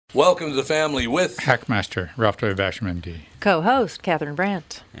Welcome to the family with Hackmaster Ralph W. Basham, MD. Co-host Catherine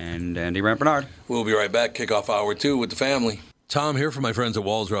Brandt. And Andy Brant Bernard. We'll be right back. Kick off hour 2 with the family. Tom here from my friends at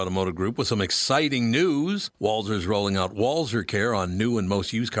Walzer Automotive Group with some exciting news. Walzer's rolling out Walzer Care on new and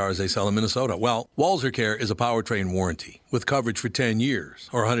most used cars they sell in Minnesota. Well, Walzer Care is a powertrain warranty with coverage for 10 years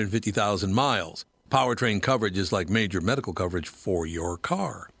or 150,000 miles. Powertrain coverage is like major medical coverage for your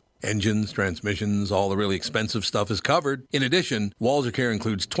car. Engines, transmissions, all the really expensive stuff is covered. In addition, Walzer Care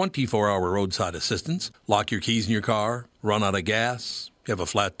includes 24-hour roadside assistance. Lock your keys in your car, run out of gas, you have a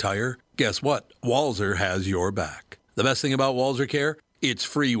flat tire. Guess what? Walzer has your back. The best thing about Walzer Care? It's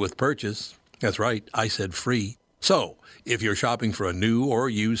free with purchase. That's right, I said free. So, if you're shopping for a new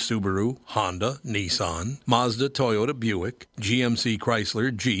or used Subaru, Honda, Nissan, Mazda, Toyota, Buick, GMC,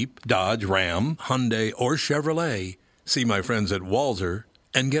 Chrysler, Jeep, Dodge, Ram, Hyundai, or Chevrolet, see my friends at Walzer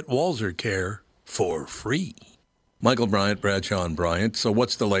and get Walzer Care for free. Michael Bryant, Bradshaw and Bryant. So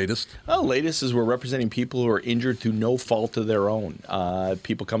what's the latest? Well, the latest is we're representing people who are injured through no fault of their own.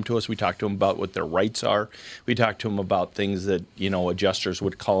 People come to us. We talk to them about what their rights are. We talk to them about things that, adjusters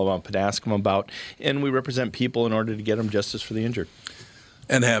would call them up and ask them about. And we represent people in order to get them justice for the injured.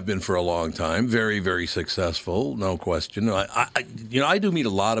 And have been for a long time. Very, very successful, no question. I do meet a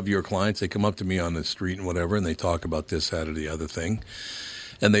lot of your clients. They come up to me on the street and whatever, and they talk about this, that, or the other thing.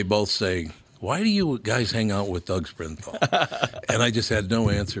 And they both say, why do you guys hang out with Doug Sprinthal? And I just had no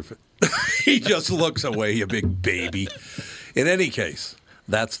answer. He just looks away, you big baby. In any case,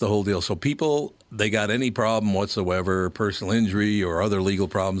 that's the whole deal. So people, they got any problem whatsoever, personal injury or other legal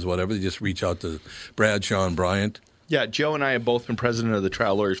problems, whatever, they just reach out to Bradshaw and Bryant. Yeah, Joe and I have both been president of the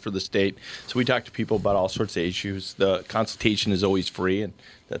trial lawyers for the state, so we talk to people about all sorts of issues. The consultation is always free, and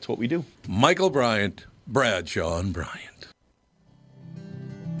that's what we do. Michael Bryant, Bradshaw and Bryant.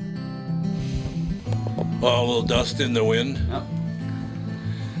 Oh, a little dust in the wind. Yep.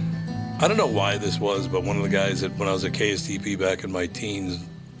 I don't know why this was, but one of the guys when I was at KSTP back in my teens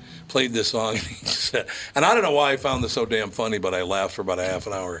played this song. And he said, and I don't know why I found this so damn funny, but I laughed for about a half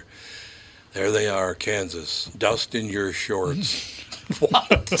an hour. There they are, Kansas. Dust in your shorts. What?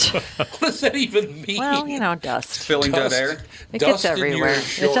 What does that even mean? Well, dust. Filling dead air. It Dust gets everywhere.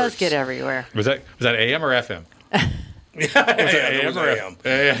 It does get everywhere. Was that AM or FM? AM or AM.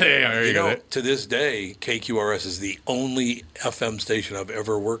 There you go. To this day, KQRS is the only FM station I've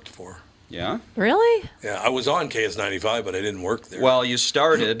ever worked for. Yeah? Really? Yeah, I was on KS95, but I didn't work there. Well, you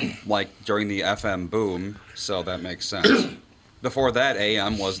started, during the FM boom, so that makes sense. Before that,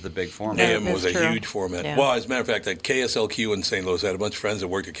 AM was the big format. AM was a true. huge format. Yeah. Well, as a matter of fact, at KSLQ in St. Louis, I had a bunch of friends that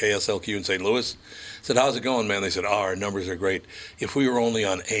worked at KSLQ in St. Louis. I said, how's it going, man? They said, our numbers are great. If we were only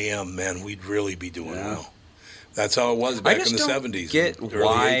on AM, man, we'd really be doing well. That's how it was back in the 70s. I just don't get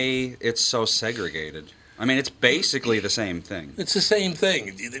why it's so segregated. I mean, it's basically the same thing. It's the same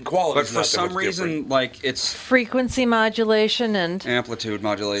thing. The quality But is for not that some much reason, different. it's Frequency modulation and amplitude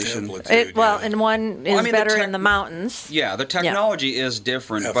modulation. and one is better in the mountains. Yeah, the technology is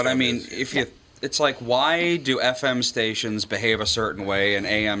different, but I mean, it's like, why do FM stations behave a certain way and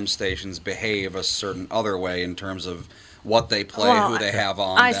AM stations behave a certain other way in terms of what they play, who they have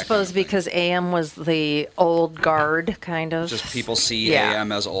on? I suppose because AM was the old guard, kind of. Just people see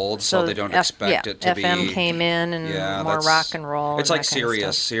AM as old, so they don't expect it to be. FM came in and more rock and roll. It's like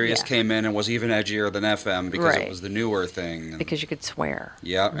Sirius. Sirius came in and was even edgier than FM because it was the newer thing. Because you could swear.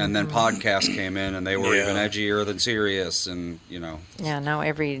 Yeah, and then podcasts came in and they were even edgier than Sirius, and Yeah, now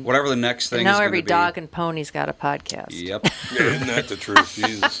whatever the next thing. Now is every be. dog and pony's got a podcast. Yep. Isn't that the truth?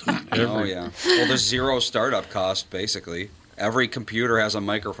 Jesus. Oh yeah. Well, there's zero startup cost basically. Every computer has a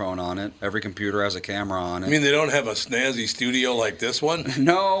microphone on it. Every computer has a camera on it. I mean, they don't have a snazzy studio like this one?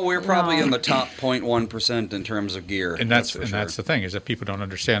 No, we're probably in the top 0.1% in terms of gear. And that's the thing, is that people don't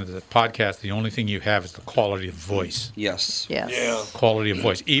understand that podcast, the only thing you have is the quality of voice. Yes. Yeah. Quality of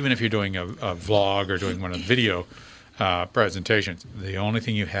voice. Even if you're doing a vlog or doing one of the video presentations, the only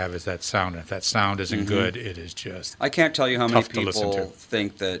thing you have is that sound. And if that sound isn't good, it is just I can't tell you how many tough to listen people to.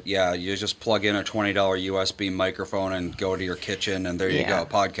 think that, you just plug in a $20 USB microphone and go to your kitchen and there you go,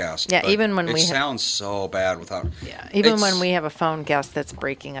 podcast. Yeah, But even when it sounds so bad without. Yeah, even when we have a phone guest that's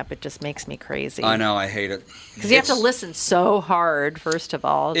breaking up, it just makes me crazy. I know, I hate it. Because you have to listen so hard, first of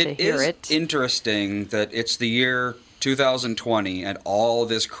all, to hear it. It is interesting that it's the year 2020 and all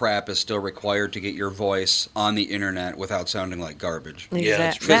this crap is still required to get your voice on the internet without sounding like garbage. Yeah,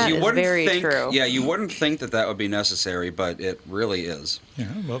 that is very true. Yeah, you wouldn't think that would be necessary, but it really is. Yeah,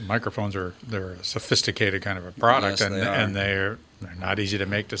 well, microphones they're a sophisticated kind of a product, Yes, they are. and they're not easy to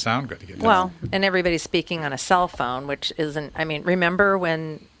make to sound good. And everybody's speaking on a cell phone, which isn't. I mean, remember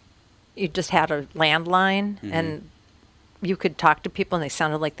when you just had a landline and you could talk to people and they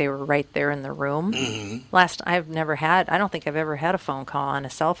sounded like they were right there in the room. Mm-hmm. I don't think I've ever had a phone call on a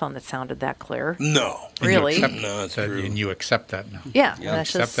cell phone that sounded that clear. No. Really? No, it's true. And you accept that now. Yeah. You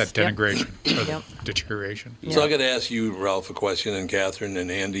That's accept just, that denigration or Yep. deterioration. So I got to ask you, Ralph, a question, and Catherine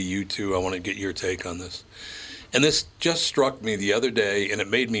and Andy, you too. I want to get your take on this. And this just struck me the other day, and it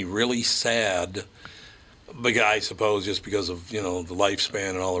made me really sad. I suppose just because of the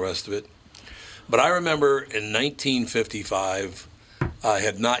lifespan and all the rest of it. But I remember in 1955, I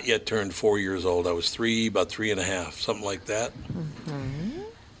had not yet turned 4 years old. I was about 3.5, something like that. Mm-hmm.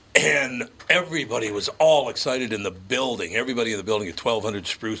 And everybody was all excited in the building. Everybody in the building at 1200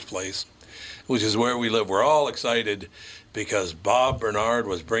 Spruce Place, which is where we live. We're all excited because Bob Bernard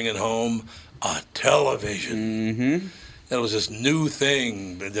was bringing home a television. Mm-hmm. And it was this new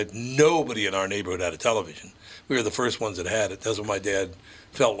thing that nobody in our neighborhood had a television. We were the first ones that had it. That's when my dad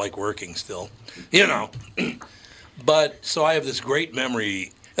felt like working still, But so I have this great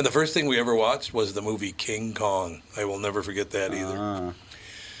memory. And the first thing we ever watched was the movie King Kong. I will never forget that either.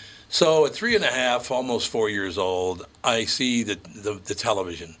 So at 3.5, almost 4 years old, I see the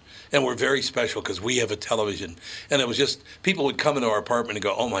television. And we're very special because we have a television. And it was just, people would come into our apartment and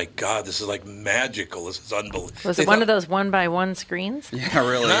go, oh my God, this is like magical. This is unbelievable. Was it one of those 1x1 screens? Yeah,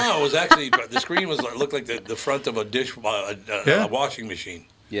 really. No, it was actually, the screen looked like the front of a washing machine.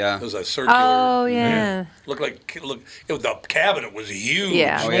 Yeah. It was a circular. Oh, yeah. The cabinet was huge.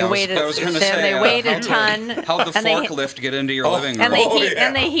 Yeah, they weighed a ton. How'd the forklift get into your living room?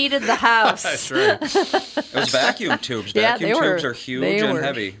 And they heated the house. That's right. It was vacuum tubes. Vacuum tubes are huge and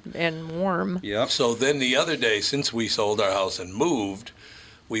heavy. And warm. Yep. So then the other day, since we sold our house and moved,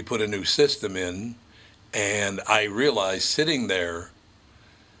 we put a new system in, and I realized sitting there,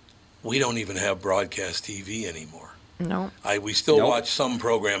 we don't even have broadcast TV anymore. No. We still watch some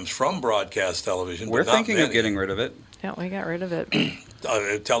programs from broadcast television. We're but not thinking many. of getting rid of it. Yeah, we got rid of it.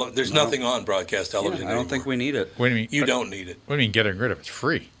 There's nothing on broadcast television I don't think we need it. What do you mean? You don't need it. What do you mean getting rid of it? It's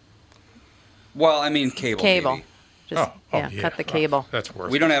free. Well, I mean cable. Cable. TV. Just, cut the cable. That's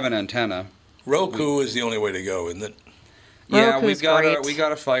worth We don't have an antenna. Roku is the only way to go, isn't it? Yeah, Roku's we great.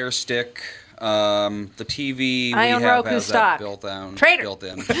 got a Fire Stick. The TV I we own have Roku has stock. that built in. Traitor.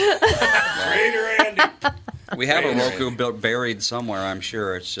 Trader Andy. We have a Roku buried somewhere, I'm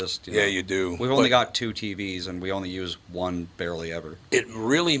sure. It's just Yeah, you do. We've only got 2 TVs, and we only use one barely ever. It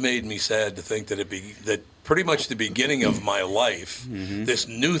really made me sad to think that that pretty much the beginning of my life, this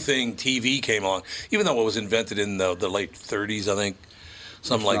new thing, TV, came along. Even though it was invented in the late 30s, I think,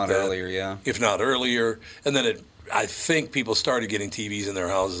 something like that. If not earlier, yeah. If not earlier, and then I think people started getting TVs in their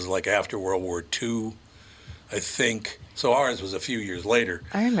houses like after World War II. I think so. Ours was a few years later.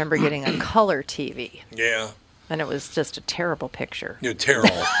 I remember getting a color TV. Yeah. And it was just a terrible picture.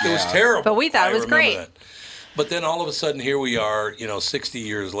 Terrible. It was terrible. But we thought it was remember great. that. But then all of a sudden, here we are, 60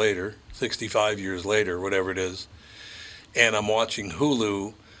 years later, 65 years later, whatever it is, and I'm watching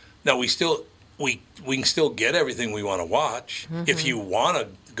Hulu. Now, we can still get everything we want to watch. Mm-hmm. If you want to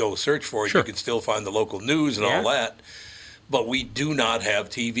go search for it, you can still find the local news and all that. But we do not have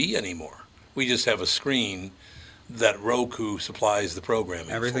TV anymore. We just have a screen that Roku supplies the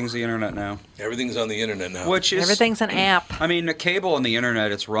programming. Everything's the internet now. Everything's on the internet now. Everything's an app. I mean, the cable and the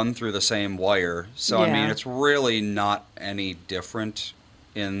internet, it's run through the same wire. So, I mean, it's really not any different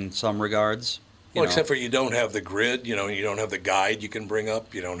in some regards. Except for you don't have the grid. You don't have the guide you can bring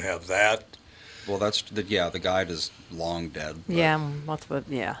up. You don't have that. Well, the guide is long dead. But. Yeah,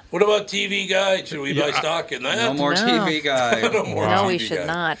 What about TV Guide? Should we buy stock in that? No more TV Guide. No, we should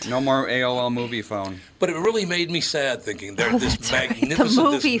not. No more AOL movie phone. But it really made me sad thinking there's this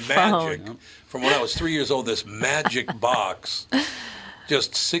magnificent, this magic. From when I was 3 years old, this magic box,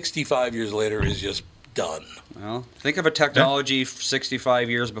 just 65 years later, is just done. Well, think of a technology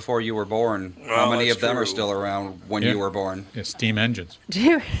 65 years before you were born. How many of them are still around when you were born? Yeah, steam engines.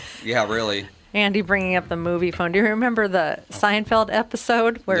 Yeah, really. Andy bringing up the movie phone. Do you remember the Seinfeld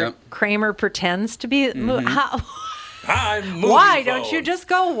episode where Kramer pretends to be? Why don't you just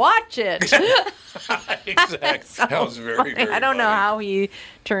go watch it? Exactly. That was very, very I don't know how he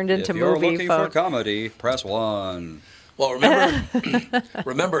turned into movie phone. If you're looking for comedy, press 1. Well,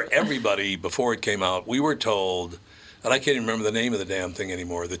 remember everybody, before it came out, we were told, and I can't even remember the name of the damn thing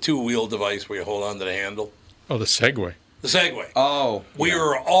anymore, the 2-wheel device where you hold on to the handle. Oh, the Segway. The Segway. Oh. We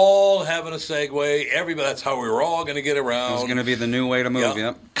were all having a Segway. Everybody, that's how we were all going to get around. It was going to be the new way to move,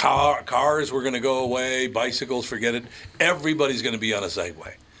 yep. Cars were going to go away. Bicycles, forget it. Everybody's going to be on a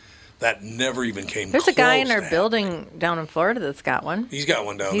Segway. That never even came There's close a guy in our to building down in Florida that's got one. He's got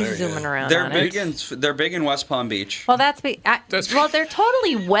one down He's there. zooming around They're on big it. they're big in West Palm Beach. Well, well, they're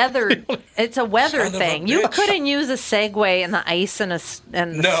totally weathered. It's a weather Son of a thing. You bitch. couldn't use a Segway in the ice and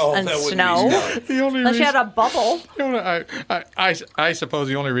and No, and that wouldn't be snow smart. The only unless you had reason- a bubble. You know, I suppose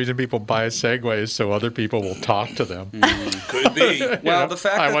the only reason people buy a Segway is so other people will talk to them. Could be. Well, know, the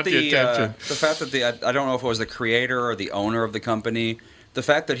fact I that want the attention. the fact that I don't know if it was the creator or the owner of the company. The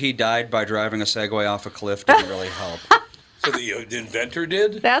fact that he died by driving a Segway off a cliff didn't really help. So the inventor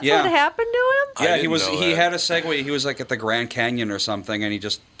did? That's Yeah. what happened to him. I Yeah, didn't know he that. had a Segway. He was like at the Grand Canyon or something, and he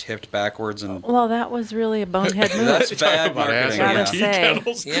just tipped backwards and. Well, that was really a bonehead move. That's Talk bad about marketing. ass over Gotta tea say.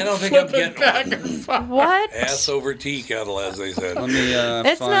 kettles. Yeah, I don't think I'm Flipping getting back one. and forth. What? Ass over tea kettle, as they said. Let me.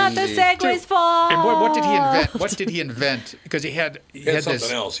 It's not find the Segway's fault. And what did he invent? What did he invent? Because he had It's something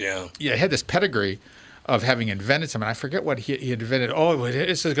this else, yeah. he had this pedigree of having invented something. I forget what he invented. Oh,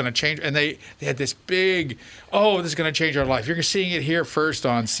 this is going to change. And they had this big, this is going to change our life. You're seeing it here first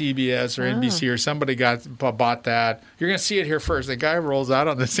on CBS or NBC or somebody bought that. You're going to see it here first. The guy rolls out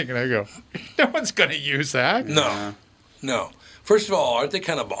on this thing and I go, no one's going to use that. No. First of all, aren't they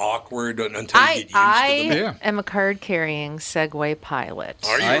kind of awkward until you get used to I them? Yeah. am a card-carrying Segway pilot.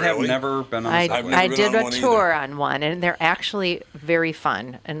 Are you I really? have never been on. I, a Segway. I've never I been did on a one tour on one, and they're actually very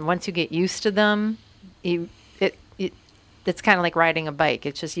fun. And once you get used to them, it's kind of like riding a bike.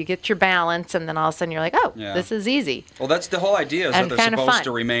 It's just you get your balance, and then all of a sudden you're like, Yeah. this is easy. Well, that's the whole idea is And that they're kinda supposed fun.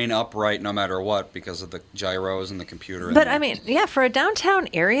 to remain upright no matter what because of the gyros and the computer. But I mean, yeah, for a downtown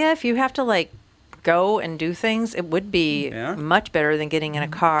area, if you have to like go and do things, it would be Yeah. much better than getting in a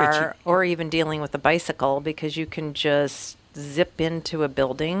car or even dealing with a bicycle because you can just zip into a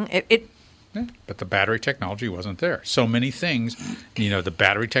building. Yeah, but the battery technology wasn't there. So many things, the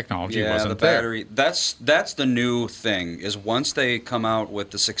battery technology yeah, wasn't the battery. That's the new thing. Is once they come out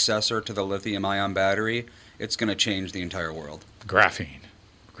with the successor to the lithium-ion battery, it's going to change the entire world. there. Graphene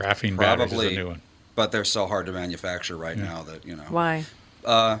batteries is Probably, a new one. but they're so hard to manufacture right now that Why?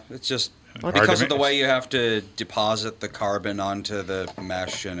 It's just Hard because to of the ma- way you have to deposit the carbon onto the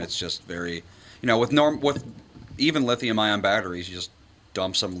mesh, and it's just very, with even lithium-ion batteries, you just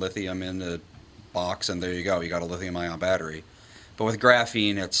dump some lithium in a box, and there you go. You got a lithium-ion battery. But with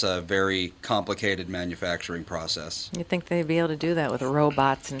graphene, it's a very complicated manufacturing process. You'd think they'd be able to do that with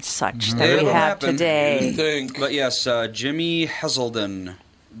robots and such that It'll we have happen. today. Think. But yes, Jimmy Heselden,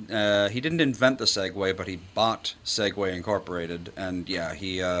 he didn't invent the Segway, but he bought Segway Incorporated, and yeah,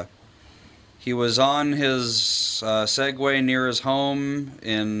 he was on his Segway near his home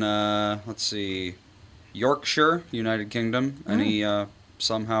in Yorkshire, United Kingdom, and he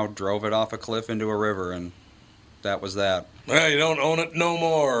somehow drove it off a cliff into a river, and that was that. Well, you don't own it no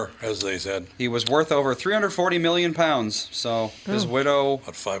more, as they said. He was worth over £340 million, so his widow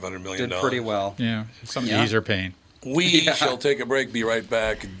About $500 million. did pretty well. Yeah, some Yeah. ease her pain. We shall take a break, be right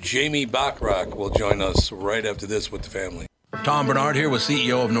back. Jamie Bachrach will join us right after this with the family. Tom Bernard here with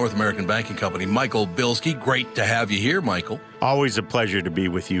CEO of North American Banking Company, Michael Bilski. Great to have you here, Michael. Always a pleasure to be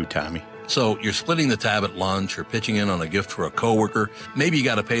with you, Tommy. So you're splitting the tab at lunch or pitching in on a gift for a coworker. Maybe you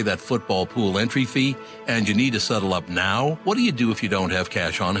got to pay that football pool entry fee and you need to settle up now. What do you do if you don't have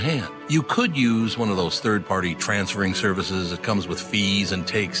cash on hand? You could use one of those third-party transferring services that comes with fees and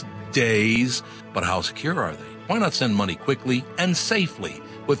takes days. But how secure are they? Why not send money quickly and safely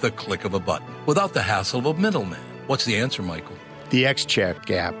with the click of a button without the hassle of a middleman? What's the answer, Michael? The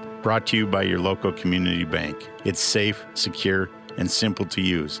XCheck app, brought to you by your local community bank. It's safe, secure, and simple to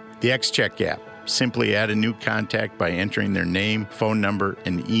use. The XCheck app. Simply add a new contact by entering their name, phone number,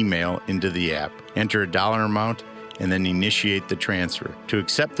 and email into the app. Enter a dollar amount and then initiate the transfer. To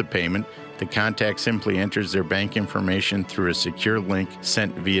accept the payment, the contact simply enters their bank information through a secure link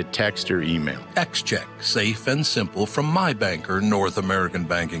sent via text or email. XCheck, safe and simple from my banker, North American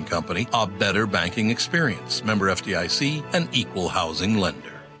Banking Company. A better banking experience. Member FDIC, an equal housing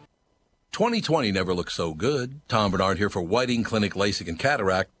lender. 2020 never looked so good. Tom Bernard here for Whiting Clinic LASIK and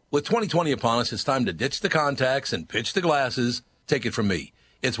Cataract. With 2020 upon us, it's time to ditch the contacts and pitch the glasses. Take it from me.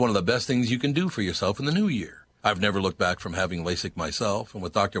 It's one of the best things you can do for yourself in the new year. I've never looked back from having LASIK myself, and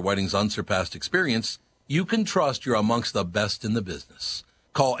with Dr. Whiting's unsurpassed experience, you can trust you're amongst the best in the business.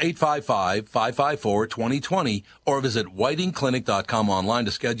 Call 855-554-2020 or visit whitingclinic.com online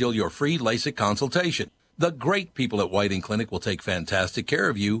to schedule your free LASIK consultation. The great people at Whiting Clinic will take fantastic care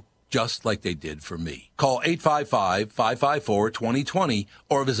of you, just like they did for me. Call 855-554-2020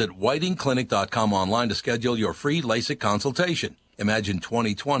 or visit whitingclinic.com online to schedule your free LASIK consultation. Imagine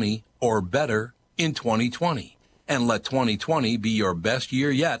 2020 or better in 2020. And let 2020 be your best year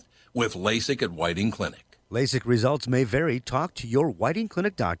yet with LASIK at Whiting Clinic. LASIK results may vary. Talk to your Whiting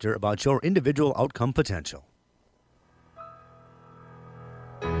Clinic doctor about your individual outcome potential.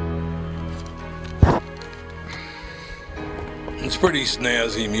 It's pretty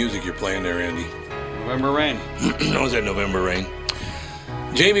snazzy music you're playing there, Andy. November Rain. No, was that November Rain?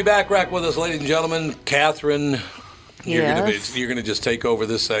 Jamie Backrack with us, ladies and gentlemen. Catherine, you're gonna just take over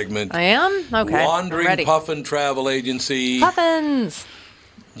this segment. I am? Okay. Wandering Puffin Travel Agency. Puffins!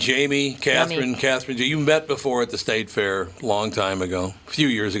 Jamie, Catherine, you met before at the State Fair a long time ago. A few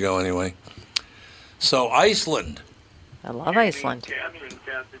years ago, anyway. So, Iceland. I love Iceland. Catherine,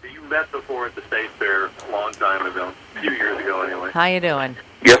 you met before at the State Fair a long time ago. A few years ago, anyway. How you doing?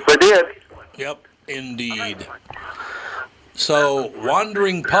 Yes, I did. Yep, indeed. So,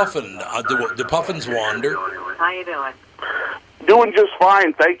 Wandering Puffin. Do Puffins wander? How you doing? Doing just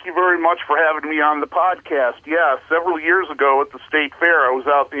fine. Thank you very much for having me on the podcast. Yeah, several years ago at the State Fair, I was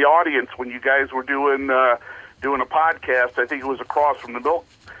out in the audience when you guys were doing a podcast. I think it was across from the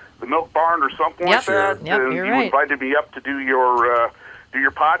milk barn or something like that. Yep, and you're you right. invited me up to do your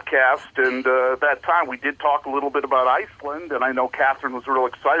podcast, and that time we did talk a little bit about Iceland, and I know Catherine was real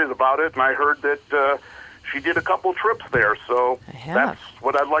excited about it, and I heard that she did a couple trips there, so that's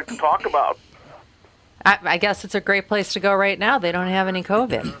what I'd like to talk about. I guess it's a great place to go right now. They don't have any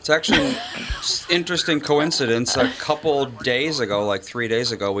COVID. It's actually an interesting coincidence. A couple days ago, like 3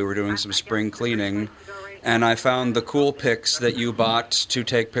 days ago, we were doing some spring cleaning, and I found the cool pics that you bought to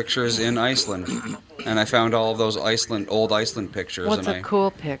take pictures in Iceland. And I found all of those old Iceland pictures. What's a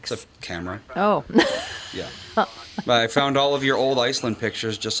cool pics? It's a camera. Oh. Yeah. But I found all of your old Iceland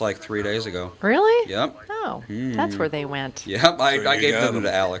pictures just like 3 days ago. Really? Yep. Oh, that's where they went. Yep, I gave them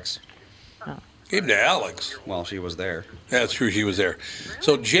to Alex. Gave them to Alex. Well, she was there. That's true, she was there.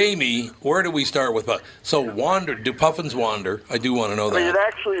 So, Jamie, where do we start with? So, do Puffins wander? I do want to know that. It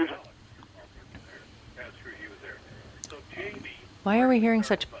actually is. Why are we hearing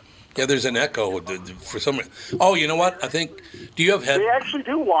such... Yeah, there's an echo for some. Oh, you know what? I think. Do you have They actually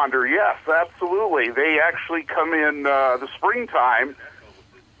do wander. Yes, absolutely. They actually come in the springtime.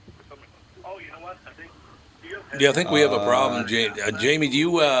 Yeah, I think we have a problem, Jamie.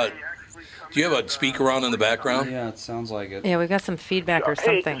 Do you have a speaker on in the background? Yeah, it sounds like it. Yeah, we got some feedback or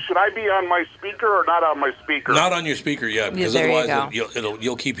Hey, something. should I be on my speaker or not on my speaker? Not on your speaker yet, because there you otherwise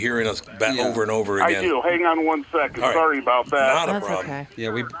you'll keep hearing us over and over again. I do. Hang on 1 second. All right. Sorry about that. Not a That's problem. okay.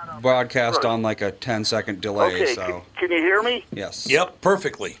 Yeah, we broadcast on like a 10-second delay, Okay, so... can you hear me? Yes. Yep,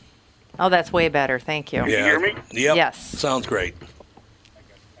 perfectly. Oh, that's way better. Thank you. Yeah. you hear me? Yep. Yes. Sounds great.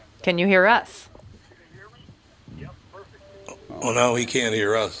 Can you hear us? Oh, no, he can't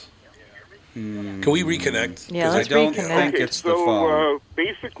hear us. Can we reconnect? Yeah, 'Cause let's I don't reconnect. think it's the phone. So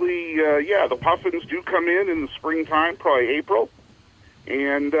basically, the Puffins do come in the springtime, probably April,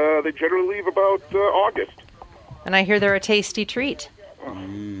 and they generally leave about August. And I hear they're a tasty treat.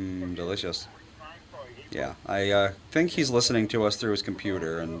 Delicious. Yeah, I think he's listening to us through his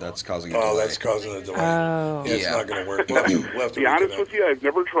computer, and that's causing a delay. Oh, that's causing a delay. Oh. Yeah, it's not going to work. We'll have to To be honest reconnect. with you, I've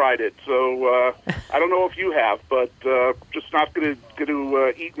never tried it, so I don't know if you have, but just not going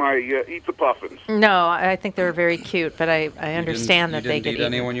to eat the Puffins. No, I think they're very cute, but I understand that you they didn't could eat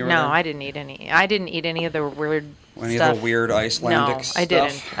any when you were No, there? I didn't eat any. I didn't eat any of the weird Any stuff. of the weird Icelandic No, stuff? I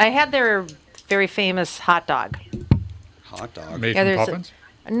didn't. I had their very famous hot dog. Hot dog. Made Yeah, from there's a- Puffins?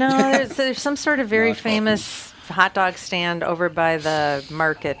 No, there's some sort of very Not famous hot dog stand over by the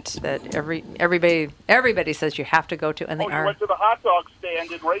market that everybody says you have to go to, and they You are. went to the hot dog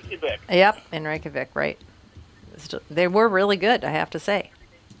stand in Reykjavik. Yep, in Reykjavik, right. They were really good, I have to say.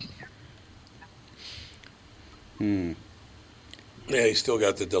 Yeah, you still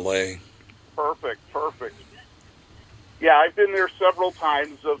got the delay. Perfect. Yeah, I've been there several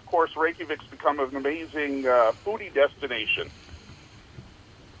times. Of course, Reykjavik's become an amazing foodie destination.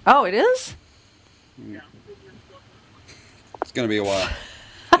 Oh, it is? It's going to be a while.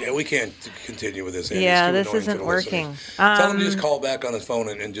 Yeah, we can't continue with this. Andy. Yeah, It's too this annoying isn't for the listeners. working. Tell him to just call back on his phone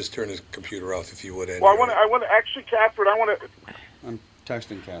and just turn his computer off if you would, Andy. Well, I want to actually, Catherine, I'm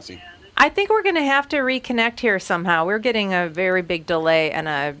texting Cassie. I think we're going to have to reconnect here somehow. We're getting a very big delay and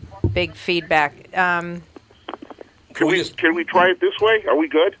a big feedback. Can we try it this way? Are we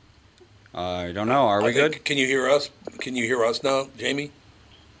good? I don't know. Are we good? Can you hear us? Can you hear us now, Jamie?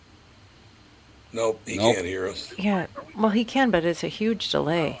 Nope, he Nope. can't hear us. Yeah, well, he can, but it's a huge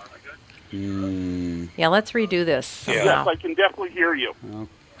delay. Yeah, let's redo this Yeah. somehow. Yes, I can definitely hear you.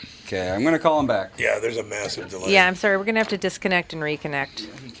 Okay, I'm going to call him back. Yeah, there's a massive delay. Yeah, I'm sorry. We're going to have to disconnect and reconnect.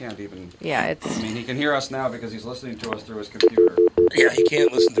 He can't even... Yeah, it's... I mean, he can hear us now because he's listening to us through his computer. Yeah, he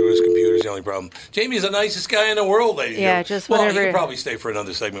can't listen through his computer is the only problem. Jamie's the nicest guy in the world, ladies and gentlemen. Just well, whatever. He can probably stay for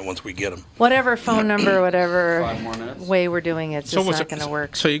another segment once we get him. Whatever phone number, whatever 5 more minutes. way we're doing it, it's just not going to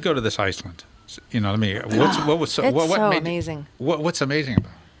work. So you go to this Iceland. You know, what's amazing. What's amazing about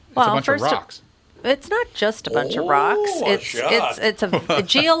it? It's Well, a bunch of first of- rocks. It's not just a bunch of rocks. It's a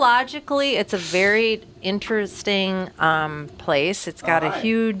geologically, it's a very interesting place. It's got a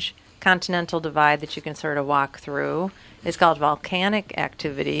huge continental divide that you can sort of walk through. It's called volcanic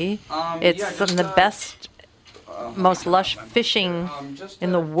activity. It's some of the best, most lush fishing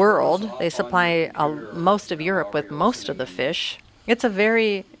in the world. They supply most of Europe with most of the fish. It's a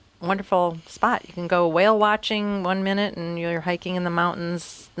very wonderful spot. You can go whale watching 1 minute and you're hiking in the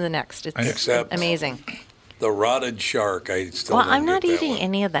mountains the next. It's amazing. The rotted shark, I still Well, don't I'm not get that eating one.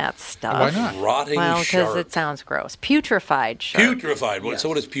 any of that stuff. Why not? Rotting Well, shark. because it sounds gross. Putrefied shark. Putrefied. So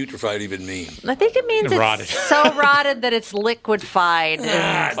what does putrefied even mean? I think it means Rotted. it's so rotted that it's liquefied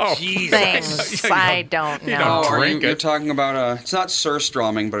and Jesus. things. I don't know. don't Oh, drink you're it. talking about it's not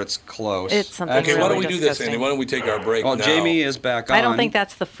surströmming, but it's close. It's something Okay, why really don't we do this, disgusting. Andy? Why don't we take our break Well, now? Jamie is back on. I don't think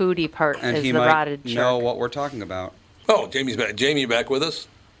that's the foodie part, and is he the might rotted know shark. what we're talking about, Oh, Jamie's back. Jamie, you back with us?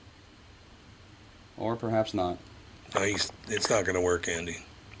 or perhaps not. No, it's not going to work, Andy.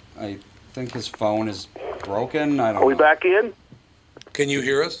 I think his phone is broken. I don't Are we know. back in? Can you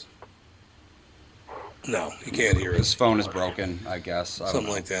hear us? No, he can't hear His us. phone is broken, I guess. I don't Something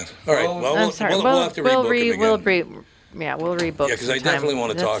know. like that. All right. Well, I'm sorry. we'll have to rebook him again. we'll rebook. Yeah, because I sometime. definitely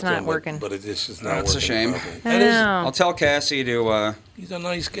want to That's talk to not him, working. but it's just not That's a working. shame. That is, I'll tell Cassie to. he's a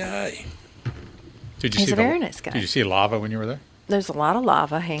nice guy. Did you He's see a very nice guy. Did you see lava when you were there? There's a lot of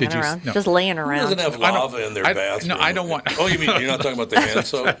lava hanging Did you- around, no. just laying Who around. doesn't have lava in their bathroom? No, I don't want. Oh, you mean you're not talking about the hand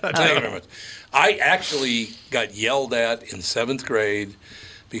soap? Thank you very much. I actually got yelled at in 7th grade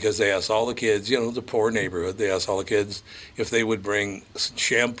because they asked all the kids, the poor neighborhood, they asked all the kids if they would bring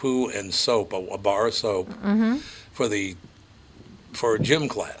shampoo and soap, a bar of soap, for a gym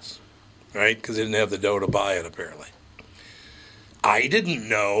class, right? Because they didn't have the dough to buy it, apparently. I didn't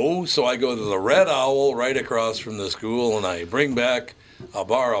know, so I go to the Red Owl right across from the school, and I bring back a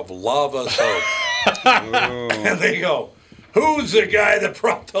bar of lava soap. And they go, "Who's the guy that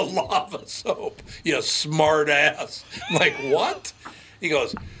brought the lava soap? You smart ass." I'm like, "What?" He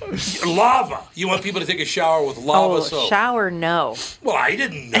goes, "Lava. You want people to take a shower with lava soap?" Shower, no. Well, I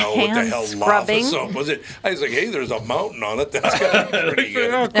didn't know what the Hand hell scrubbing? lava soap was. I was like, "Hey, there's a mountain on it. That's got to be pretty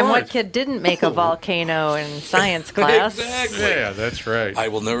good." And what kid didn't make a volcano in science class? Exactly. Yeah, that's right. I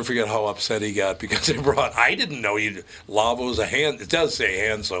will never forget how upset he got because they brought. I didn't know lava was a hand. It does say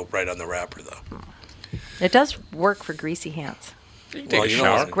hand soap right on the wrapper, though. It does work for greasy hands. You can take a you know,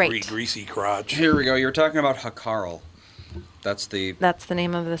 shower. it's a Great. greasy crotch. Here we go. You were talking about Hakarl. That's the. That's the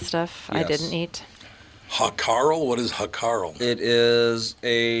name of the stuff I Yes. didn't eat. Hakarl? What is Hakarl? It is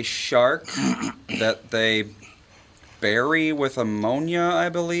a shark that they bury with ammonia, I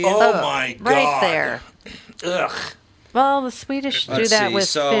believe. Oh my God! Right there. Ugh. Well, the Swedish do Let's that see. with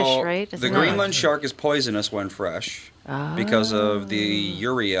So fish, right? the Isn't it? Greenland shark is poisonous when fresh because of the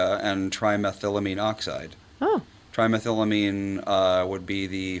urea and trimethylamine oxide. Oh. Trimethylamine would be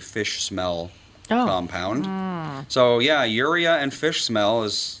the fish smell Oh. compound. So yeah, urea and fish smell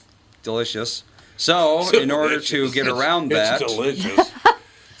is delicious. So in order to Delicious. get around that, It's delicious.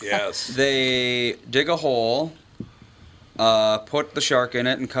 Yes. they dig a hole, put the shark in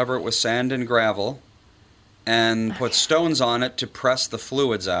it, and cover it with sand and gravel, and put stones on it to press the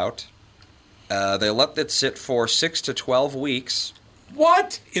fluids out. They let it sit for 6 to 12 weeks.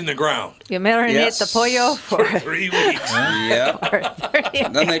 What? In the ground? You marinate Yes. the pollo for 3 weeks. Yep. 30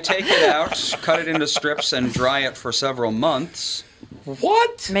 Then they take it out, cut it into strips, and dry it for several months.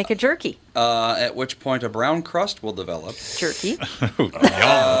 What? Make a jerky. At which point a brown crust will develop, Jerky.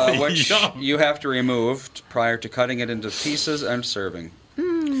 which you have to remove prior to cutting it into pieces and serving.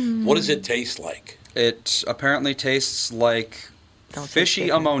 What does it taste like? It apparently tastes like Don't say fishy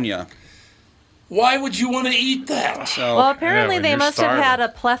chicken. ammonia. Why would you want to eat that? So Well, apparently when they you're must have starving. had a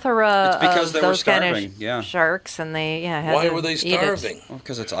plethora It's because of they were those kind starving, of yeah. sharks, and they had Why to were they eat it. starving?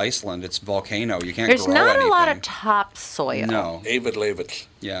 because it's Iceland, it's volcano. You can't There's grow not anything. a lot of topsoil. No, David Levitt.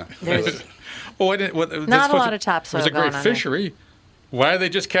 yeah. There's Not a lot of topsoil It was a going great on there. fishery. Why are they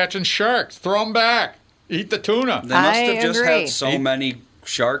just catching sharks? Throw them back. Eat the tuna. They must I have just agree. had so many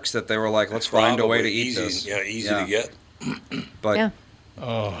sharks that they were like, let's find a way to Probably eat easy, this. Yeah, easy to get. But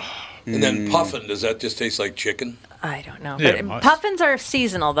Yeah. And then puffin, does that just taste like chicken? I don't know. Yeah, But it must. puffins are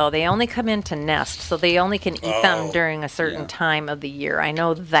seasonal, though. They only come in to nest, so they only can eat them Oh. during a certain Yeah. time of the year. I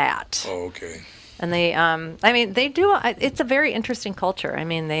know that. Oh, okay. And they, they do. It's a very interesting culture. I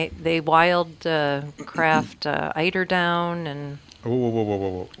mean, they wild craft eiderdown and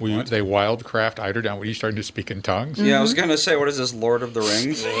Whoa. They wildcraft eiderdown. Were you starting to speak in tongues? Yeah, I was going to say, what is this, Lord of the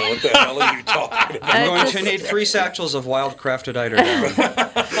Rings? What the hell are you talking about? I'm going to need 3 satchels of wildcrafted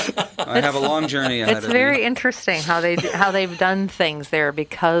eiderdown. I have a long journey ahead of me. It's very interesting how they've done things there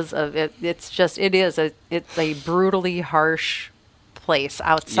because of it. It's a brutally harsh place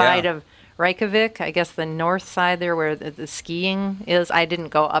outside of Reykjavik. I guess the north side there where the skiing is. I didn't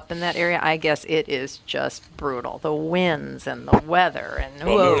go up in that area. I guess it is just brutal. The winds and the weather and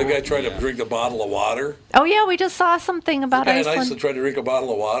remember the guy tried to drink a bottle of water? Oh yeah, we just saw something about the guy Iceland. in Iceland tried to drink a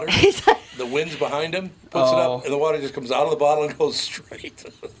bottle of water. The wind's behind him, puts it up, and the water just comes out of the bottle and goes straight.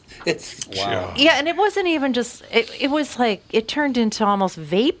 It's wow. Yeah, and it wasn't even just. It was like it turned into almost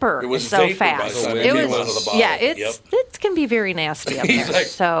vapor. It was so vapor fast. by the time It came was. out of the bottle. Yeah, it can be very nasty up He's there. like-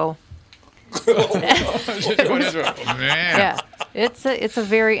 So. Man. Yeah, it's a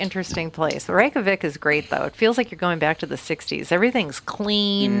very interesting place. Reykjavik is great though. It feels like you're going back to the '60s. Everything's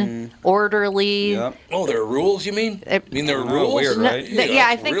clean, orderly. Yep. Oh, there are rules, you mean? There are rules? Weird, No, right? yeah,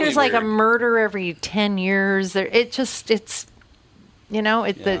 I that's think really there's like a weird. murder every 10 years. It's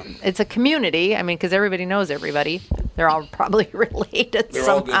it's a community. I mean, because everybody knows everybody. They're all probably related They're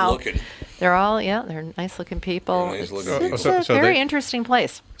all somehow. good looking. They're all they're nice looking people. They're nice looking It's people. a So very they- interesting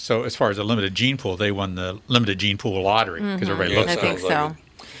place. So as far as the limited gene pool, they won the limited gene pool lottery because everybody Yeah, looks I at think sounds so. like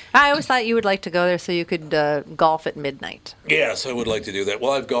I always thought you would like to go there so you could golf at midnight. Yes, I would like to do that.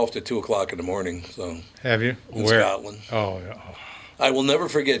 Well, I've golfed at 2 o'clock in the morning, so Have you? in Where? Scotland. Oh, yeah. I will never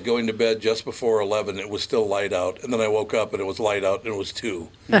forget going to bed just before 11. It was still light out, and then I woke up and it was light out and it was 2.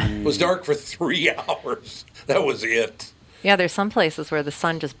 It was dark for 3 hours. That was it. Yeah, there's some places where the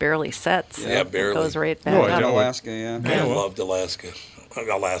sun just barely sets. Yeah, It barely. goes right back Oh, up. yeah. Alaska, yeah. I loved Alaska.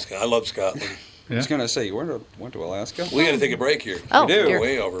 I love Scotland. I was going to say, you went to Alaska? We got to take a break here. Oh, do. dear.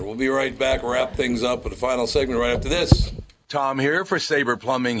 Way over. We'll be right back. Wrap things up with the final segment right after this. Tom here for Sabre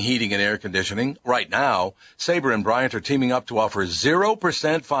Plumbing, Heating, and Air Conditioning. Right now, Sabre and Bryant are teaming up to offer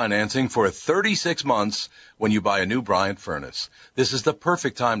 0% financing for 36 months when you buy a new Bryant furnace. This is the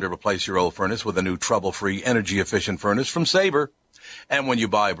perfect time to replace your old furnace with a new trouble-free, energy-efficient furnace from Sabre. And when you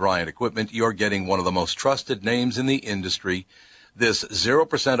buy Bryant equipment, you're getting one of the most trusted names in the industry. This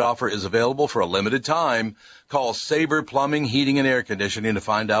 0% offer is available for a limited time. Call Sabre Plumbing, Heating, and Air Conditioning to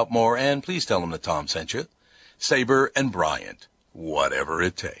find out more, and please tell them that Tom sent you. Sabre and Bryant, whatever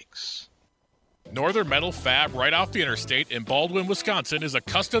it takes. Northern Metal Fab, right off the interstate in Baldwin, Wisconsin, is a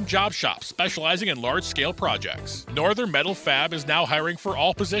custom job shop specializing in large-scale projects. Northern Metal Fab is now hiring for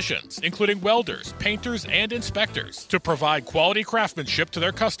all positions, including welders, painters, and inspectors, to provide quality craftsmanship to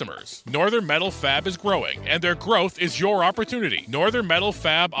their customers. Northern Metal Fab is growing, and their growth is your opportunity. Northern Metal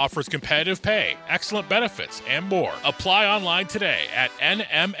Fab offers competitive pay, excellent benefits, and more. Apply online today at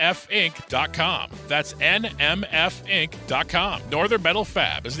nmfinc.com. That's nmfinc.com. Northern Metal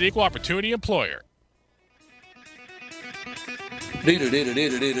Fab is an equal opportunity employer.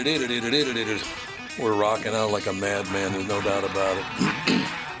 We're rocking out like a madman, there's no doubt about it.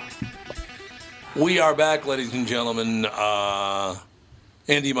 We are back, ladies and gentlemen.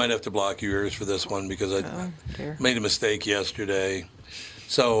 Andy, you might have to block your ears for this one because I made a mistake yesterday.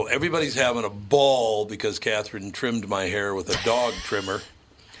 So everybody's having a ball because Catherine trimmed my hair with a dog trimmer.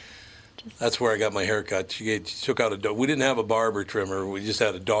 That's where I got my hair cut. She took out a dog. We didn't have a barber trimmer. We just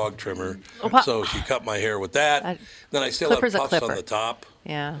had a dog trimmer. So she cut my hair with that. Then I still have puffs on the top.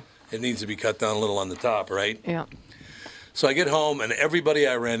 Yeah. It needs to be cut down a little on the top, right? Yeah. So I get home, and everybody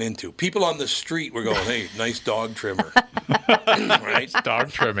I ran into, people on the street were going, hey, nice dog trimmer. Right?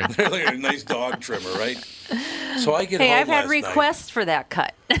 Dog trimming. They're like, a nice dog trimmer, right? So I get home I've had last requests for that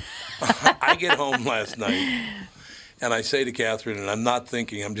cut. I get home last night, and I say to Catherine, and I'm not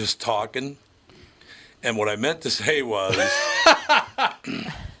thinking, I'm just talking. And what I meant to say was...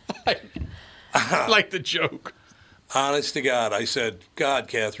 Like the joke. Honest to God, I said, God,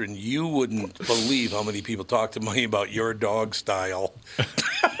 Catherine, you wouldn't believe how many people talk to me about your dog style.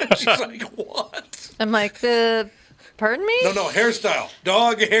 She's like, what? I'm like, pardon me? No, hairstyle.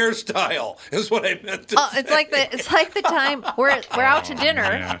 Dog hairstyle is what I meant to say. It's like the time we're out to dinner.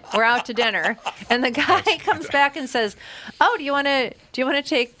 man. We're out to dinner, and the guy comes back and says, "Oh, do you want to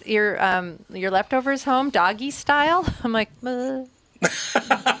take your leftovers home doggy style?" I'm like,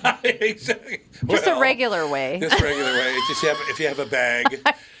 Exactly. Just a regular way. Just regular way. Just if you have a bag.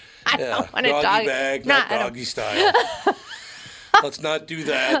 I don't want a doggy dog bag, not doggy style. Let's not do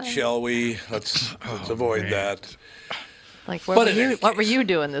that, shall we? Let's avoid that. Like, what were you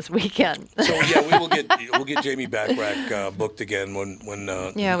doing this weekend? So yeah, we'll get Jamie Backrack booked again when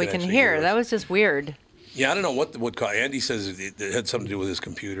yeah, we can hear. That was just weird. Yeah, I don't know what Andy says it had something to do with his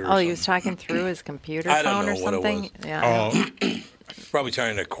computer. Oh, he was talking through his computer I don't phone know or what it something? was. Yeah. Oh, Probably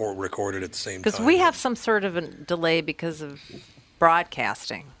trying to record it at the same time. Because we have some sort of a delay because of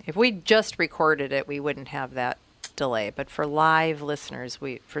broadcasting. If we just recorded it, we wouldn't have that delay. But for live listeners,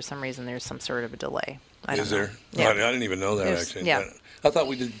 for some reason, there's some sort of a delay. I don't Is know. there? Yeah. I didn't even know that, actually. Yeah. I thought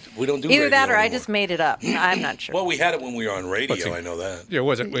we don't do Either radio that or I anymore. just made it up. I'm not sure. Well, we had it when we were on radio. Let's see. I know that. it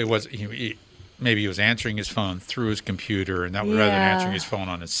was. Maybe he was answering his phone through his computer, and that rather than Yeah. answering his phone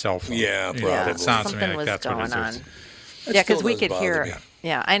on his cell phone. Yeah, You know, probably. It sounds to me Something like was that's what it going is. on. It Yeah, because still we does could bother hear. me.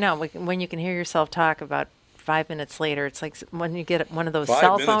 Yeah, I know. When you can hear yourself talk about 5 minutes later, it's like when you get one of those 5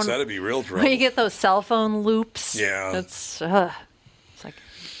 cell minutes, phone. that'd be real trouble. When you get those cell phone loops. Yeah. It's like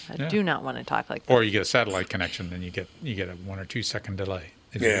I Yeah. do not want to talk like that. Or you get a satellite connection, then you get a 1 or 2 second delay.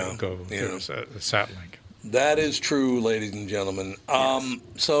 If Yeah, you go yeah. to the sat link. That is true, ladies and gentlemen.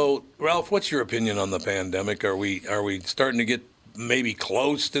 So, Ralph, what's your opinion on the pandemic? Are we starting to get maybe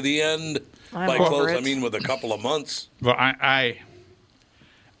close to the end? I'm By over close, it. I mean with a couple of months. Well, I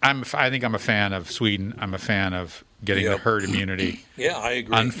think I'm a fan of Sweden. I'm a fan of getting the Yep. herd immunity. Yeah, I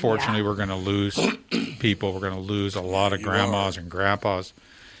agree. Unfortunately, we're going to lose people. We're going to lose a lot of grandmas and grandpas,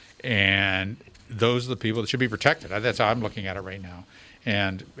 and those are the people that should be protected. That's how I'm looking at it right now,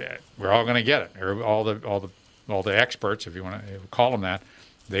 and we're all going to get it. All the experts, if you want to call them that,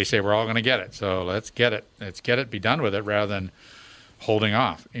 they say we're all going to get it. So let's get it. Let's get it. Be done with it rather than holding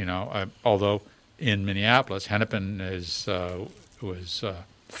off. Although in Minneapolis, Hennepin was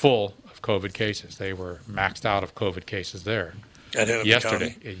full of COVID cases. They were maxed out of COVID cases there. At Hennepin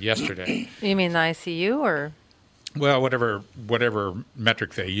Yesterday. You mean the ICU or? Well, whatever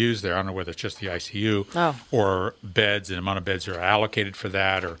metric they use there, I don't know whether it's just the ICU or beds, and the amount of beds that are allocated for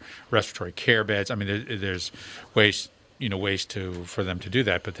that, or respiratory care beds. I mean, there's ways for them to do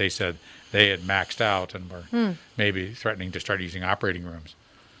that, but they said they had maxed out and were maybe threatening to start using operating rooms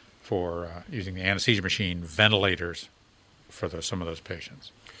for using the anesthesia machine, ventilators for some of those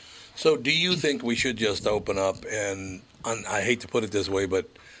patients. So do you think we should just open up and, I hate to put it this way, but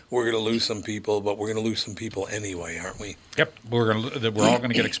we're going to lose some people, but we're going to lose some people anyway, aren't we? Yep, we're all going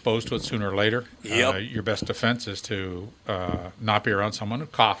to get exposed to it sooner or later. Yep. Your best defense is to not be around someone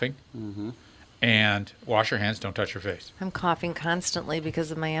coughing, and wash your hands. Don't touch your face. I'm coughing constantly because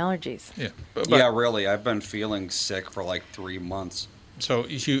of my allergies. Yeah, yeah, really. I've been feeling sick for like 3 months. So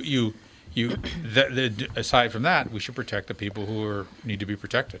aside from that, we should protect the people who need to be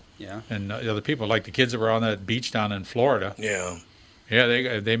protected. Yeah. And the other people, like the kids that were on that beach down in Florida. Yeah.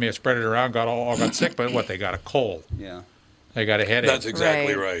 Yeah, they may have spread it around, all got sick, but what? They got a cold. Yeah. They got a headache. That's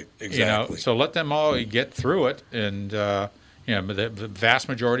exactly right. Exactly. So let them all get through it, and but the vast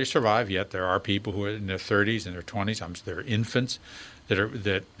majority survive. Yet there are people who are in their 30s and their 20s. There are infants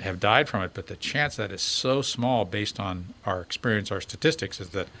that have died from it, but the chance that is so small based on our experience, our statistics, is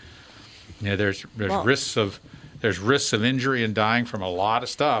that there's risks of injury and dying from a lot of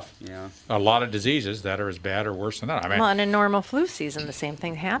stuff. Yeah. A lot of diseases that are as bad or worse than that. I mean, Well, in a normal flu season, the same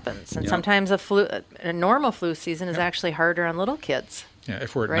thing happens, and Yeah. sometimes a normal flu season is actually harder on little kids. yeah,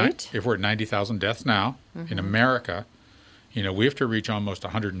 if we're Right? if we're at 90,000 deaths now in America, we have to reach almost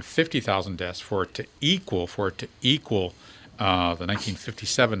 150,000 deaths for it to equal the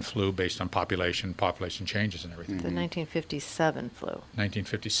 1957 flu based on population changes and everything. The 1957 flu.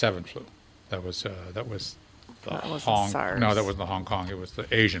 1957 flu. That was the That wasn't SARS. No, that wasn't the Hong Kong. It was the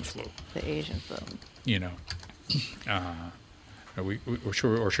Asian flu. The Asian flu.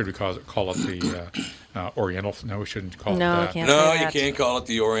 Should we call it the Oriental? No, we shouldn't call No, it we that. can't. No, say you that. can't call it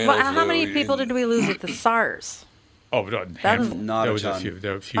the Oriental Well, flu. how many people did we lose with the SARS? Oh, no, Not there a was a ton. few.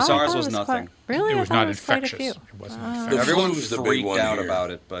 There were a few. Oh, I SARS thought it was quite- nothing. Really? It was I thought not it was quite a infectious. few. It wasn't The infectious. Everyone flu's the big freaked one out here.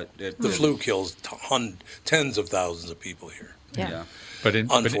 about it, but The flu kills tens of thousands of people here. Yeah. But in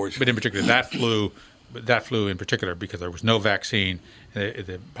Unfortunately. particular, that flu in particular, because there was no vaccine,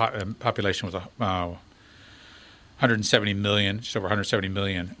 the population was 170 million, just over 170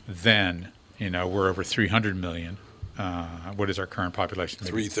 million. Then, we're over 300 million. What is our current population?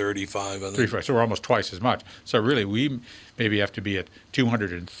 335, I think. 335. So we're almost twice as much. So really, we maybe have to be at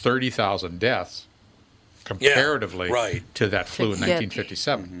 230,000 deaths comparatively to that flu in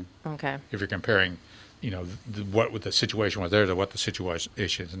 1957. Okay. If you're comparing, what the situation was there to what the situation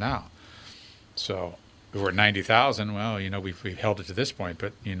is now. So if we're at 90,000, well, we've held it to this point,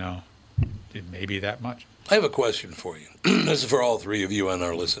 but, it may be that much. I have a question for you. This is for all three of you and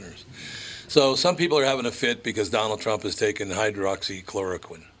our listeners. So some people are having a fit because Donald Trump has taken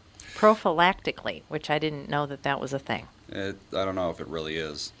hydroxychloroquine. Prophylactically, which I didn't know that was a thing. I don't know if it really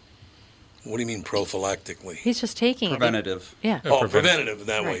is. What do you mean prophylactically? He's just taking preventative. it. Yeah. Oh, preventative in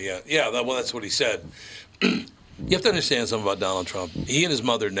that way, yeah. Yeah, well, that's what he said. You have to understand something about Donald Trump. He and his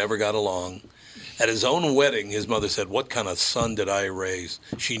mother never got along. At his own wedding, his mother said, "What kind of son did I raise?"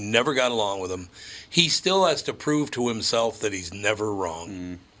 She never got along with him. He still has to prove to himself that he's never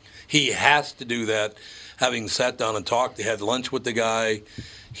wrong. He has to do that. Having sat down and talked, they had lunch with the guy.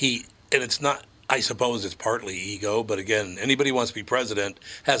 And it's not, I suppose it's partly ego, but again, anybody who wants to be president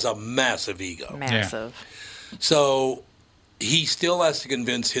has a massive ego. Massive. Yeah. So he still has to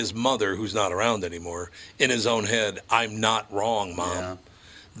convince his mother, who's not around anymore, in his own head, "I'm not wrong, Mom." Yeah.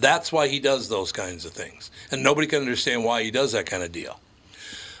 That's why he does those kinds of things. And nobody can understand why he does that kind of deal.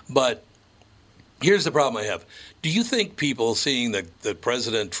 But here's the problem I have. Do you think people seeing that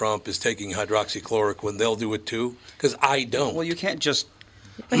President Trump is taking hydroxychloroquine, they'll do it too? Because I don't. Well, you can't just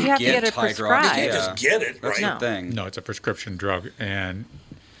but you have to get it prescribed. You can't just get it, right? That's the thing. No, it's a prescription drug. And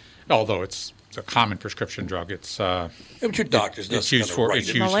although it's a common prescription drug, it's but your doctor's it's used for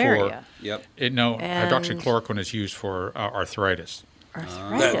malaria. Yep. Hydroxychloroquine is used for arthritis.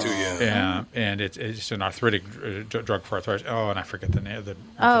 That too, yeah. And it's an arthritic drug for arthritis. Oh, and I forget the name. The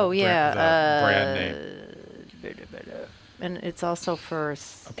brand name. And it's also for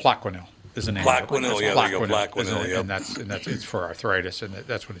Plaquenil is the name. Plaquenil, yeah, there you go. Plaquenil, yeah. And that's it's for arthritis, and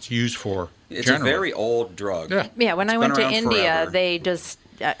that's what it's used for. It's generally. a very old drug. Yeah. When I went to India, forever.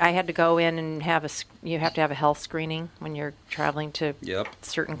 I had to go in and you have to have a health screening when you're traveling to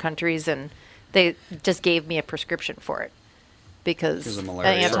certain countries, and they just gave me a prescription for it. Because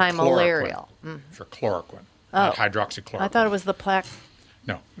anti-malarial. For chloroquine, not hydroxychloroquine. I thought it was the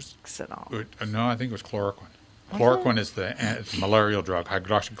No. No, I think it was chloroquine. Chloroquine is the malarial drug.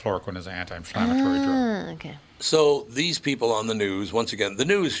 Hydroxychloroquine is an anti-inflammatory drug. Okay. So these people on the news, once again, the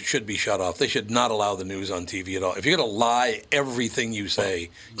news should be shut off. They should not allow the news on TV at all. If you're going to lie everything you say,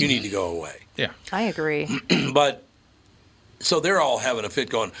 you need to go away. Yeah. I agree. But so they're all having a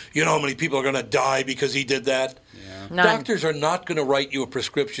fit going, you know how many people are going to die because he did that? Yeah. Doctors are not going to write you a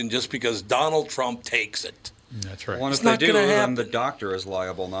prescription just because Donald Trump takes it. That's right. Well, if they do, then the doctor is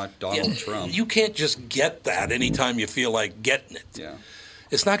liable, not Donald Trump. You can't just get that anytime you feel like getting it. Yeah.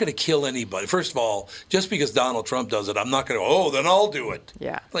 It's not going to kill anybody. First of all, just because Donald Trump does it, I'm not going to, then I'll do it.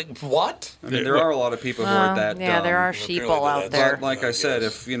 Yeah. Like, what? I mean, there are a lot of people who are that dumb. Yeah, there are sheeple out there. But like I said,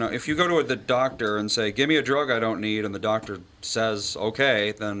 if you go to the doctor and say, "Give me a drug I don't need," and the doctor says,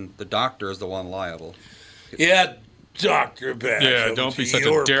 "Okay," then the doctor is the one liable. Yeah, Dr. Bash. Yeah, don't be such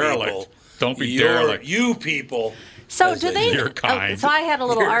a derelict. People. Don't be derelict. You people. So do they? You're kind. So I had a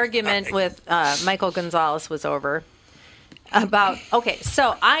little argument with Michael Gonzalez was over about. Okay,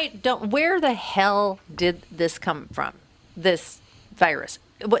 so I don't. Where the hell did this come from? This virus?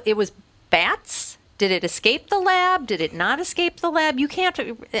 It was bats. Did it escape the lab? Did it not escape the lab? You can't. I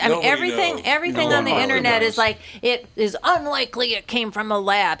mean, everything on the internet is like it is unlikely it came from a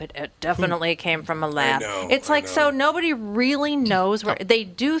lab. It definitely came from a lab. It's like so nobody really knows where. They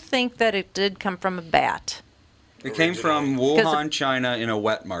do think that it did come from a bat. It came from Wuhan, China, in a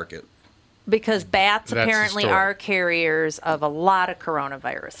wet market. Because bats apparently are carriers of a lot of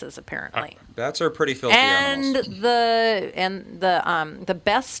coronaviruses. Apparently, bats are pretty filthy animals. The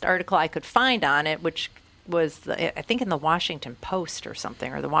best article I could find on it, which was I think in the Washington Post or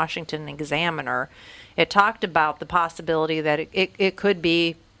something, or the Washington Examiner, it talked about the possibility that it could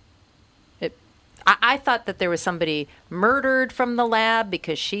be. I thought that there was somebody murdered from the lab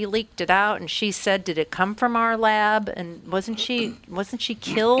because she leaked it out, and she said, "Did it come from our lab?" And wasn't she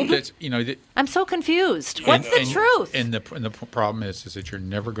killed? I'm so confused. What's the truth? And the problem is that you're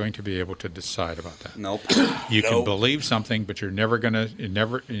never going to be able to decide about that. Nope. You can believe something, but you're never going to.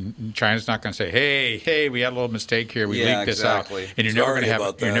 China's not going to say, "Hey, we had a little mistake here. We leaked this out." And you're never going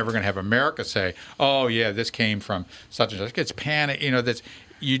to have America say, "Oh yeah, this came from such and such." It's panic. That's.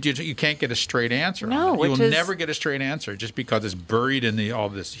 You can't get a straight answer. No, you'll never get a straight answer just because it's buried in all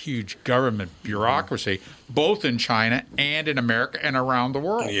this huge government bureaucracy, both in China and in America and around the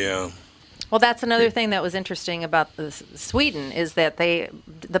world. Yeah. Well, that's another thing that was interesting about Sweden is that the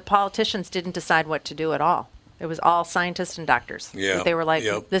politicians didn't decide what to do at all. It was all scientists and doctors. Yeah. They were like,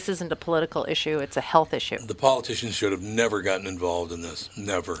 this isn't a political issue, it's a health issue. The politicians should have never gotten involved in this.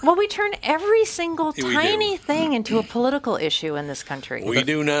 Never. Well, we turn every single tiny thing into a political issue in this country. We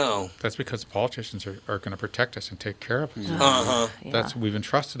do now. That's because the politicians are going to protect us and take care of us. Uh-huh. We've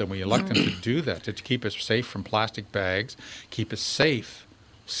entrusted them. We elect them to do that, to keep us safe from plastic bags, keep us safe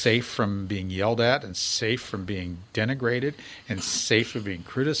from being yelled at, and safe from being denigrated, and safe from being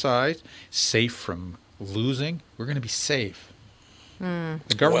criticized, safe from losing. We're going to be safe. The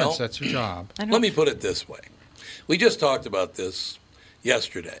government, that's their job. Let me put it this way. We just talked about this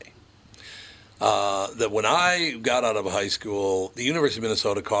yesterday. that when I got out of high school, the University of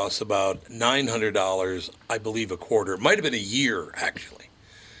Minnesota costs about $900, I believe, a quarter. It might have been a year, actually.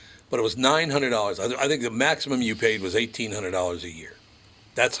 But it was $900. I think the maximum you paid was $1,800 a year.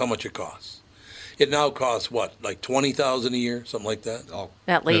 That's how much it costs. It now costs, what, like $20,000 a year, something like that? Oh,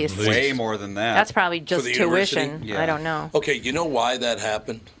 At least. way more than that. That's probably just tuition. Yeah. I don't know. Okay, you know why that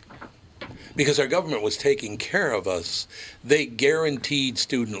happened? Because our government was taking care of us. They guaranteed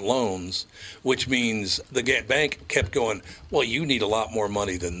student loans, which means the bank kept going, well, you need a lot more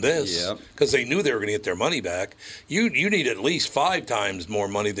money than this. Because they knew they were going to get their money back. You need at least 5 times more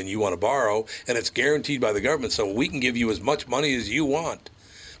money than you want to borrow, and it's guaranteed by the government, so we can give you as much money as you want.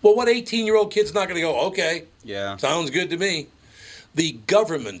 Well, what 18-year-old kid's not going to go, okay, sounds good to me. The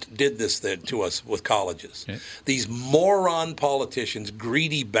government did this to us with colleges. Yeah. These moron politicians,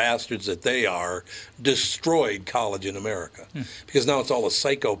 greedy bastards that they are, destroyed college in America. Because now it's all the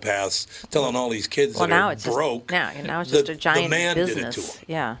psychopaths telling all these kids that are broke. Now it's just a giant business. Did it to them.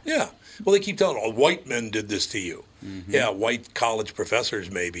 Yeah. Yeah. Well, they keep telling, white men did this to you. Yeah, white college professors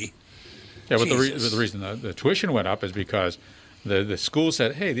maybe. Yeah, but the reason the tuition went up is because the school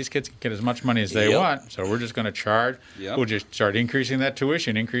said, hey, these kids can get as much money as they want, so we're just going to charge. We'll just start increasing that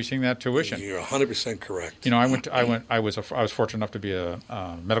tuition. You're 100% correct. You know, I was fortunate enough to be a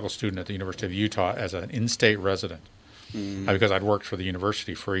medical student at the University of Utah as an in-state resident because I'd worked for the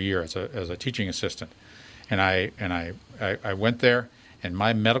university for a year as a teaching assistant, and I went there, and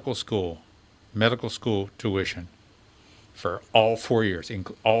my medical school tuition for all 4 years,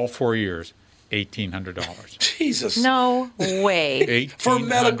 $1,800. Jesus. No way. For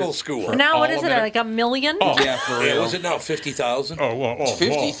medical school. Now what is it, like $1 million? Oh. Yeah, for real. Was it now 50,000? It's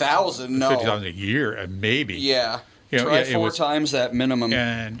 50,000, no. 50,000 a year, maybe. Yeah. Try 4 times that minimum.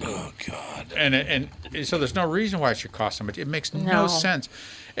 And, oh, God. And so there's no reason why it should cost so much. It makes no sense.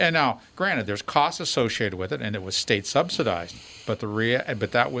 And now, granted, there's costs associated with it, and it was state subsidized. But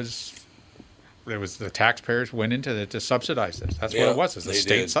that was... the taxpayers went into it to subsidize this. That's what it was. The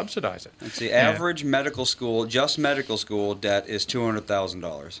state subsidized it. It's the average medical school debt is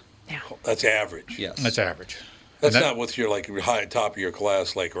 $200,000. Yeah, that's average. Yes, that's average. That's not with your high top of your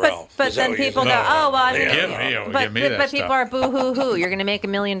class like Ralph. But then people go, oh well, give me that but people are boo hoo hoo. You're going to make $1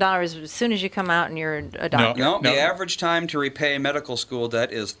 million as soon as you come out and you're a doctor. No, the average time to repay medical school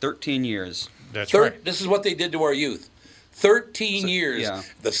debt is 13 years. That's right. This is what they did to our youth. 13 years,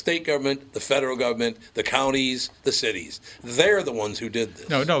 the state government, the federal government, the counties, the cities. They're the ones who did this.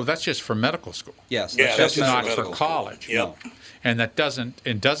 No, that's just for medical school. Yes. That's not for college. Yep. And that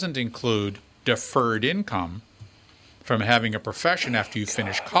doesn't include deferred income from having a profession after you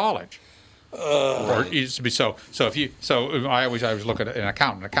finish college. Or it used to be so I always look at an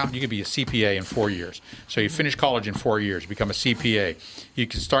accountant. An accountant, you could be a CPA in 4 years. So you finish college in 4 years, become a CPA.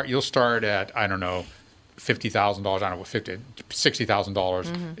 You'll start at, I don't know, $50,000, I don't know,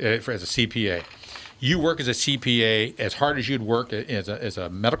 $60,000 as a CPA. You work as a CPA as hard as you'd work as a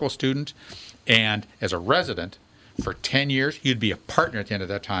medical student and as a resident for 10 years. You'd be a partner at the end of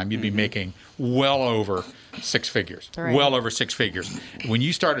that time. You'd be making well over 6 figures. Right. Well over 6 figures. When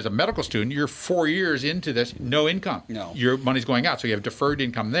you start as a medical student, you're 4 years into this, no income. No. Your money's going out, so you have deferred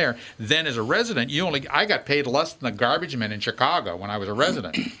income there. Then as a resident, I got paid less than the garbage man in Chicago when I was a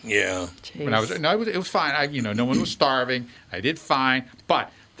resident. Yeah. When it was fine. No one was starving. I did fine.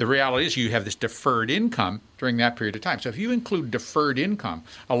 But the reality is you have this deferred income during that period of time. So if you include deferred income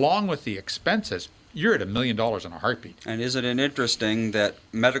along with the expenses, you're at $1 million in a heartbeat. And isn't it interesting that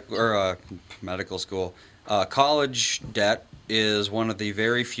medical school, college debt is one of the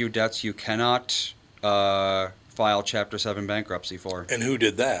very few debts you cannot file Chapter 7 bankruptcy for? And who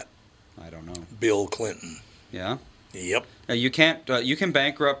did that? I don't know. Bill Clinton. Yeah. Yep. Now, you can't. You can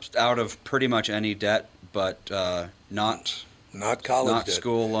bankrupt out of pretty much any debt, but not college debt.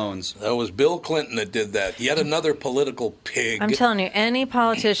 School loans. That was Bill Clinton that did that. Yet another political pig. I'm telling you, any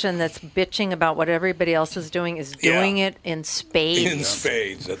politician that's bitching about what everybody else is doing is doing it in spades. In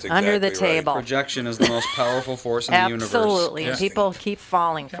spades, that's exactly under the right. table. Projection is the most powerful force in the universe. Absolutely, and people keep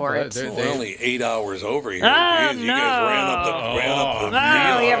falling for it. We're only 8 hours over here. Oh, Jeez, you guys ran up the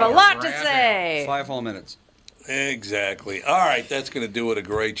we have a lot to say. 5 whole minutes. Exactly. All right, that's going to do it. A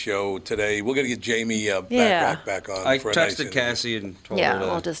great show today. We're going to get Jamie back on. I for a texted nice Cassie and told her to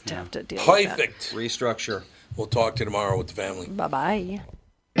we'll just have to deal with that. Perfect. Restructure. We'll talk to you tomorrow with the family. Bye-bye.